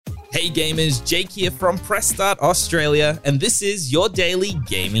Hey gamers, Jake here from Press Start Australia, and this is your daily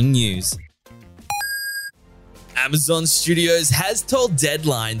gaming news. Amazon Studios has told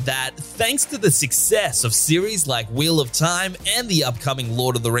Deadline that thanks to the success of series like Wheel of Time and the upcoming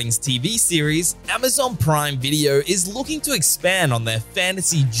Lord of the Rings TV series, Amazon Prime Video is looking to expand on their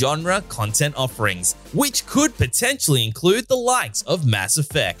fantasy genre content offerings, which could potentially include the likes of Mass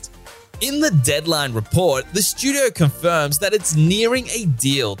Effect. In the Deadline report, the studio confirms that it's nearing a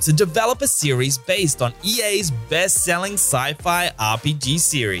deal to develop a series based on EA's best-selling sci-fi RPG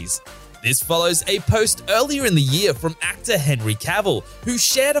series. This follows a post earlier in the year from actor Henry Cavill, who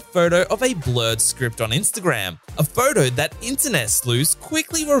shared a photo of a blurred script on Instagram, a photo that internet sleuths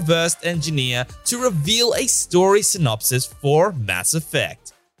quickly reversed engineer to reveal a story synopsis for Mass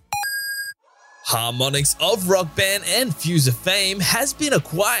Effect. Harmonix of Rock Band and Fuse of Fame has been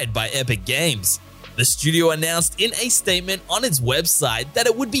acquired by Epic Games. The studio announced in a statement on its website that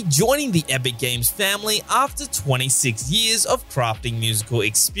it would be joining the Epic Games family after 26 years of crafting musical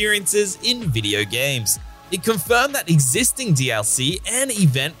experiences in video games. It confirmed that existing DLC and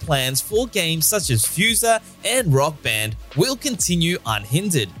event plans for games such as Fuser and Rock Band will continue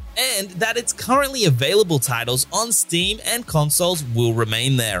unhindered, and that its currently available titles on Steam and consoles will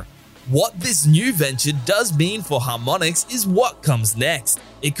remain there. What this new venture does mean for Harmonix is what comes next.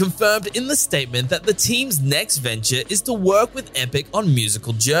 It confirmed in the statement that the team's next venture is to work with Epic on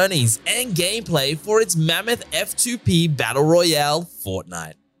musical journeys and gameplay for its mammoth F2P Battle Royale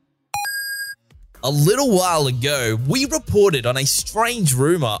Fortnite. A little while ago, we reported on a strange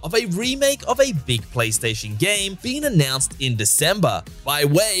rumor of a remake of a big PlayStation game being announced in December by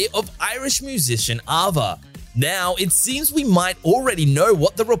way of Irish musician Ava. Now, it seems we might already know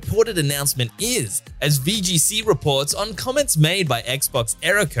what the reported announcement is, as VGC reports on comments made by Xbox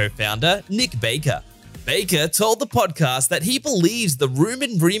Era co-founder Nick Baker. Baker told the podcast that he believes the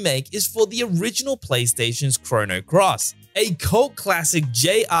rumored remake is for the original PlayStation's Chrono Cross, a cult classic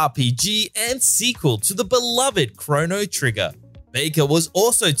JRPG and sequel to the beloved Chrono Trigger. Baker was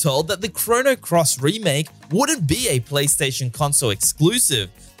also told that the Chrono Cross remake wouldn't be a PlayStation console exclusive,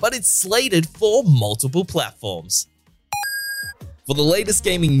 but it's slated for multiple platforms. For the latest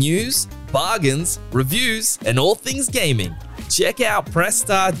gaming news, bargains, reviews, and all things gaming, check out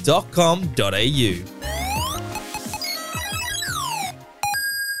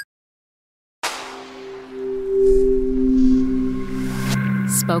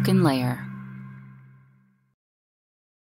Spoken Layer.